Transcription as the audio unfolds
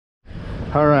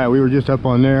All right, we were just up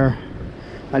on there.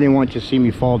 I didn't want you to see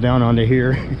me fall down onto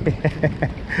here.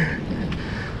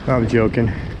 I'm joking.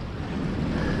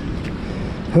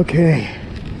 Okay.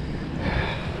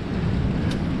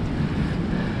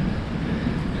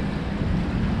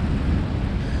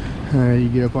 All right, you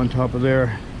get up on top of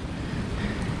there.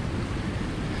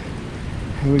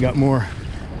 And we got more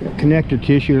connective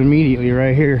tissue immediately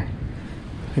right here.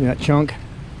 See that chunk?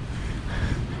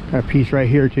 Got a piece right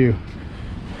here too.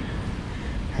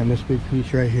 And this big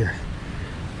piece right here.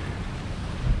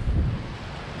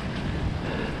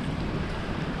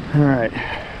 All right,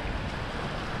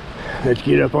 let's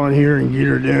get up on here and get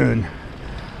her done.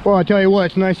 Well, I tell you what,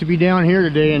 it's nice to be down here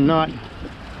today and not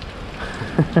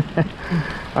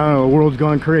I don't know, the world's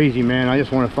gone crazy, man. I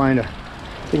just want to find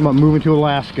think about moving to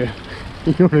Alaska.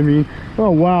 You know what I mean? Oh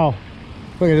wow,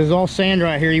 look at this, all sand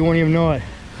right here, you won't even know it.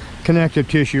 Connective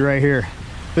tissue right here,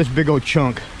 this big old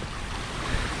chunk.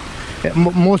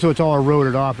 Most of it's all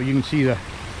eroded off, but you can see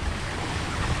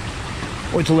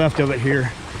what's left of it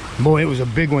here. Boy, it was a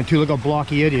big one too. Look how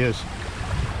blocky it is.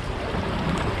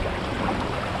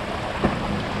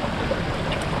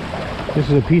 This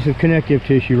is a piece of connective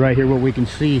tissue right here, what we can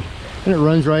see. And it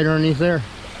runs right underneath there.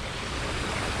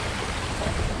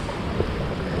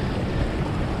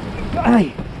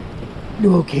 Aye.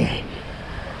 Okay.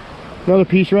 Another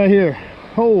piece right here.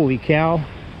 Holy cow.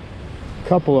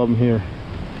 Couple of them here.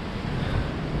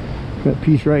 That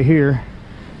piece right here,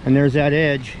 and there's that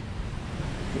edge.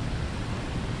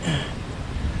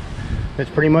 That's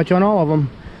pretty much on all of them.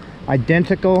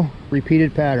 Identical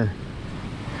repeated pattern.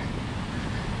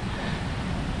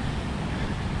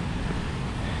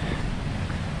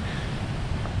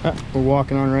 We're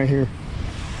walking on right here.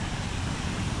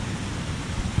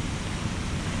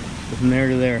 From there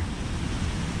to there.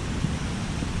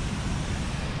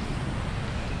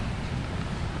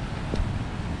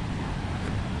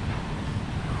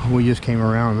 We just came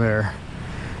around there.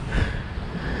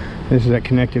 This is that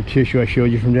connective tissue I showed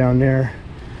you from down there.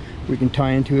 We can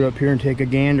tie into it up here and take a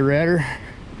gander at her.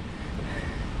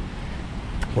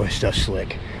 Boy, stuff's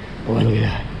slick. Boy, look at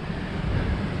that.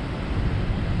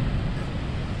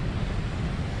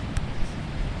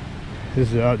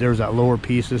 This is there's that lower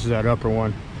piece. This is that upper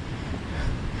one.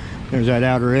 There's that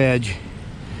outer edge.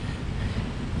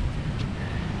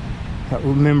 That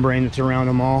membrane that's around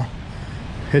them all.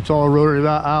 It's all eroded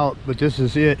out, but this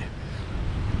is it.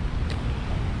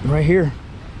 Right here.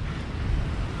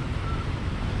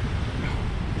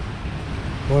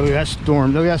 Well, look at that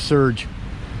storm. Look at that surge.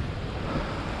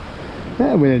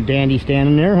 Yeah, with a dandy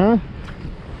standing there, huh?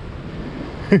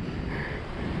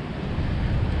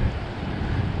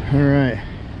 All right.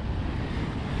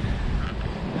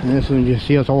 And this one, you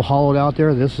see it's all hollowed out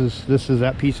there. This is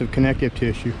that piece of connective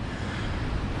tissue.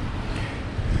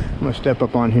 I'm gonna step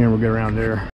up on here and we'll get around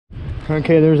there.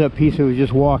 Okay, there's that piece that we was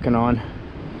just walking on.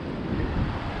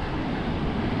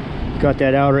 Got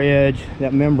that outer edge,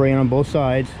 that membrane on both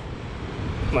sides.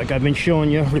 Like I've been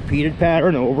showing you, repeated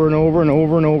pattern over and over and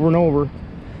over and over and over.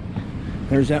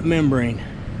 There's that membrane.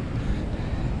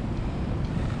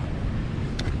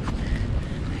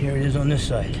 Here it is on this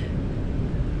side.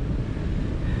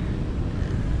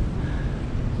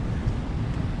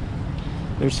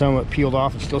 There's some that peeled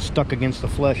off and still stuck against the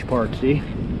flesh part, see?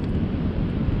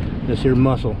 This here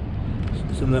muscle.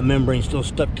 Some of that membrane still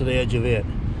stuck to the edge of it.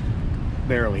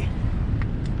 Barely.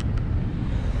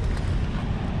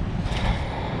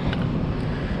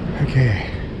 Okay.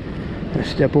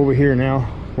 Let's step over here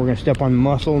now. We're going to step on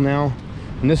muscle now.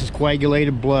 And this is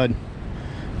coagulated blood.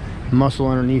 Muscle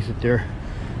underneath it there.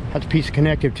 That's a piece of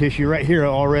connective tissue right here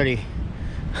already.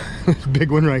 This big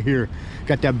one right here.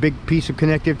 Got that big piece of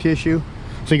connective tissue.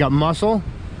 So you got muscle,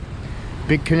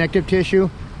 big connective tissue,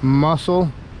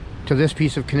 muscle to this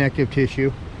piece of connective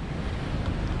tissue.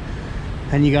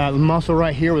 And you got muscle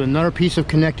right here with another piece of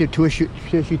connective tissue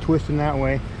twisting that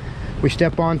way. We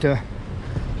step onto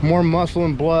more muscle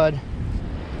and blood.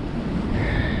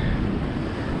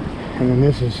 And then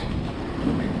this is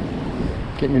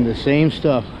getting into the same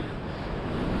stuff.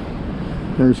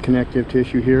 There's connective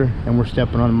tissue here, and we're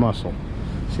stepping on muscle.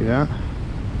 See that?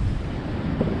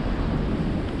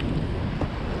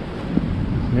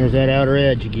 There's that outer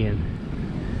edge again.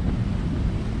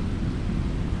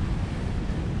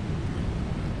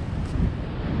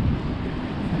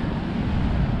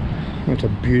 It's a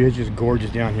beauty. It's just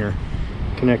gorgeous down here.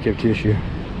 Connective tissue.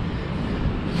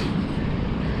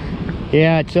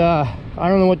 Yeah, it's I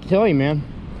don't know what to tell you, man.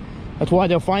 That's why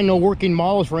they'll find no working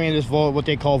models for any of this, what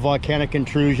they call volcanic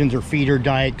intrusions or feeder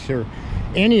dikes or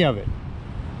any of it.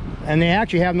 And they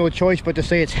actually have no choice but to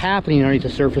say it's happening underneath the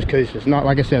surface, because it's not,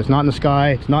 like I said, it's not in the sky,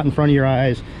 it's not in front of your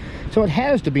eyes. So it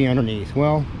has to be underneath.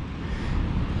 Well,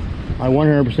 I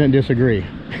 100% disagree.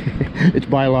 It's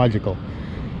biological.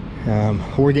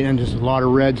 We're getting into a lot of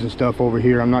reds and stuff over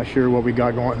here. I'm not sure what we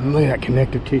got going. Look at that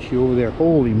connective tissue over there.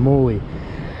 Holy moly.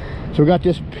 So we got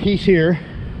this piece here.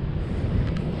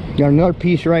 Got another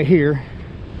piece right here.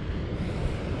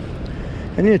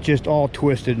 And it's just all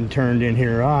twisted and turned in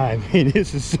here. I mean,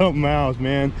 this is something else,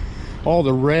 man. All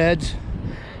the reds.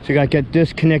 So you got to get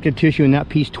this connective tissue and that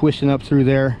piece twisting up through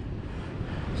there.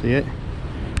 See it?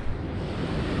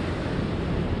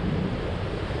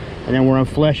 And then we're on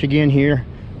flesh again here.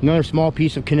 Another small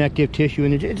piece of connective tissue,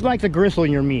 and it's like the gristle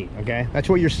in your meat, okay? That's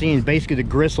what you're seeing, basically the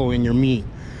gristle in your meat.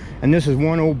 And this is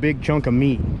one old big chunk of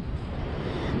meat.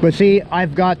 But see,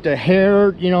 I've got the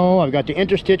hair, you know, I've got the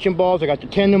interstitium balls, I got the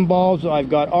tendon balls, I've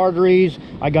got arteries,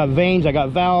 I got veins, I got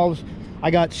valves,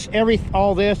 I got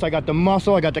all this, I got the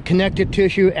muscle, I got the connective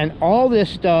tissue, and all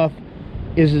this stuff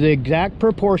is the exact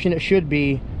proportion it should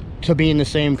be to being the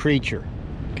same creature,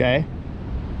 okay?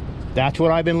 That's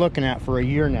what I've been looking at for a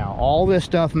year now. All this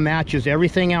stuff matches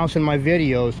everything else in my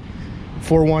videos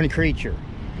for one creature.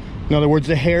 In other words,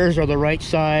 the hairs are the right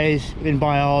size in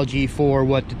biology for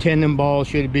what the tendon balls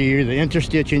should be, or the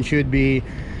interstitium should be,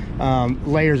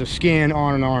 layers of skin,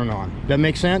 on and on and on. That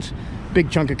makes sense? Big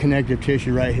chunk of connective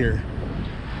tissue right here.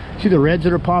 See the reds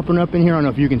that are popping up in here? I don't know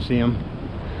if you can see them.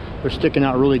 They're sticking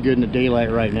out really good in the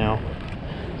daylight right now,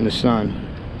 in the sun.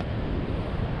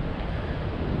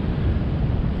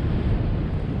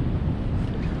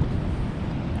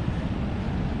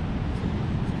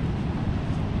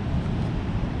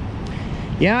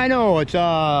 Yeah, I know, it's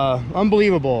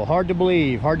unbelievable, hard to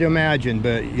believe, hard to imagine,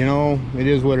 but you know, it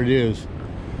is what it is.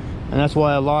 And that's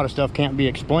why a lot of stuff can't be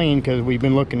explained, because we've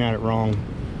been looking at it wrong.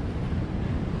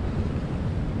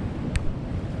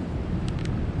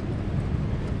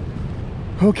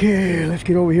 Okay, let's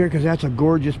get over here, because that's a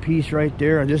gorgeous piece right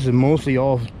there. This is mostly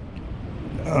all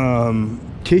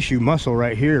tissue, muscle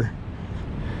right here.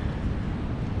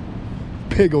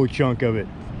 Big old chunk of it.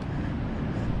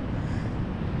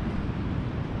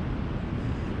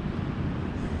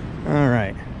 All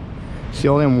right, see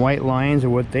all them white lines are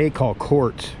what they call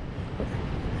quartz.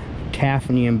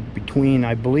 Taffany in between,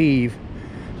 I believe.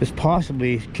 This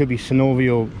possibly could be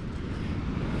synovial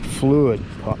fluid.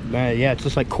 Yeah, it's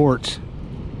just like quartz.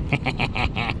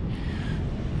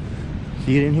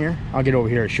 See it in here? I'll get over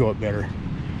here and show it better.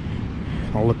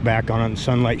 I'll look back on it and the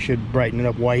sunlight should brighten it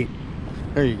up white.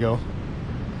 There you go.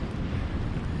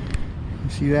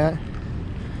 See that?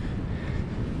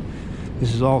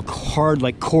 This is all hard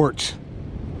like quartz.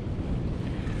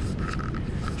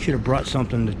 Should have brought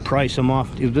something to price them off.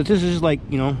 But this is like,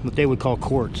 you know, what they would call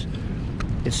quartz.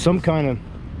 It's some kind of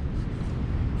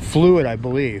fluid, I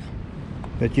believe,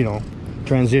 that, you know,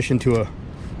 transition to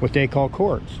what they call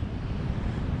quartz.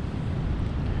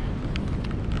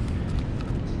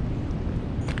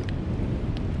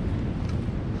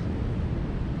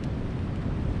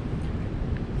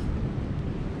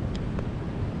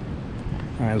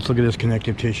 All right, let's look at this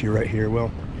connective tissue right here.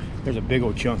 Well, there's a big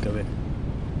old chunk of it.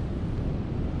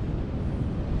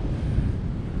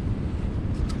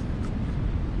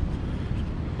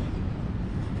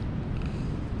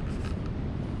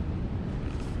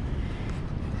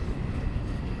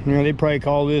 You know, they probably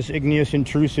call this igneous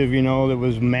intrusive, you know, that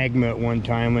was magma at one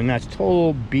time, and that's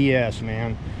total BS,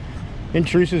 man.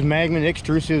 Intrusive magma,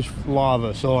 extrusive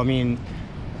lava. So, I mean,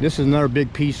 this is another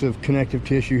big piece of connective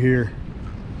tissue here.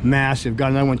 Massive.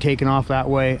 Got another one taken off that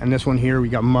way, and this one here we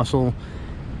got muscle,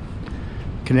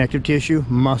 connective tissue,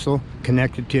 muscle,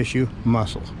 connective tissue,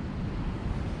 muscle.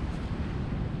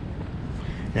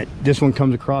 And this one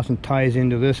comes across and ties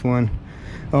into this one.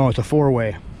 Oh, it's a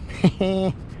four-way.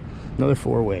 Another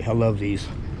four-way. I love these.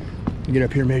 Get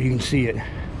up here, maybe you can see it.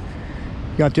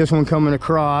 Got this one coming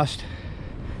across.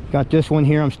 Got this one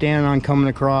here I'm standing on coming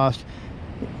across,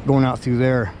 going out through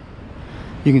there.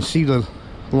 You can see the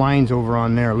lines over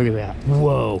on there. Look at that.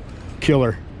 Whoa,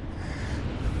 killer.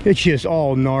 It's just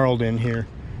all gnarled in here.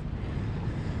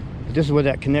 But this is what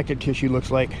that connective tissue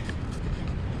looks like.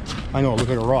 I know, it looks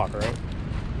like a rock, right?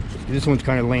 This one's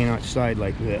kind of laying outside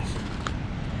like this,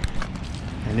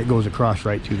 and it goes across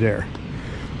right through there.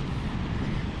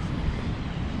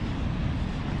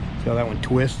 See how that one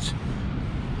twists?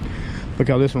 Look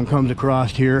how this one comes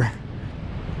across here.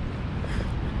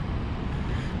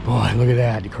 Boy, look at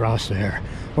that, across there.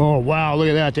 Oh wow, look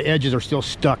at that, the edges are still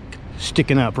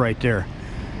sticking up right there.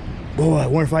 Boy, I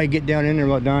wonder if I can get down in there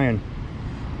without dying.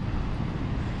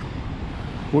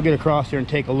 We'll get across there and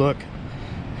take a look.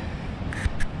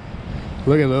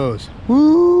 Look at those.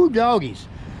 Woo, doggies.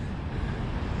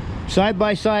 Side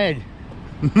by side.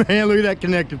 Man, look at that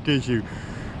connective tissue.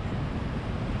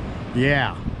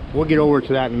 Yeah, we'll get over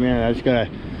to that in a minute. I just gotta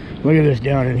look at this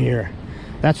down in here.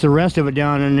 That's the rest of it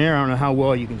down in there. I don't know how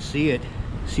well you can see it.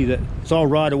 See that it's all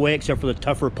rotted away except for the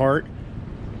tougher part.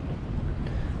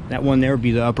 That one there would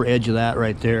be the upper edge of that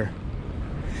right there.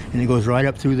 And it goes right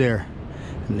up through there.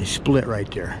 And they split right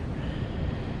there.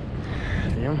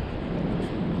 Yeah.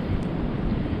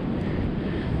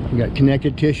 You got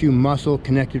connective tissue, muscle,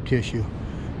 connective tissue.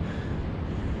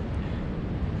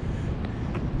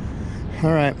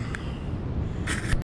 All right.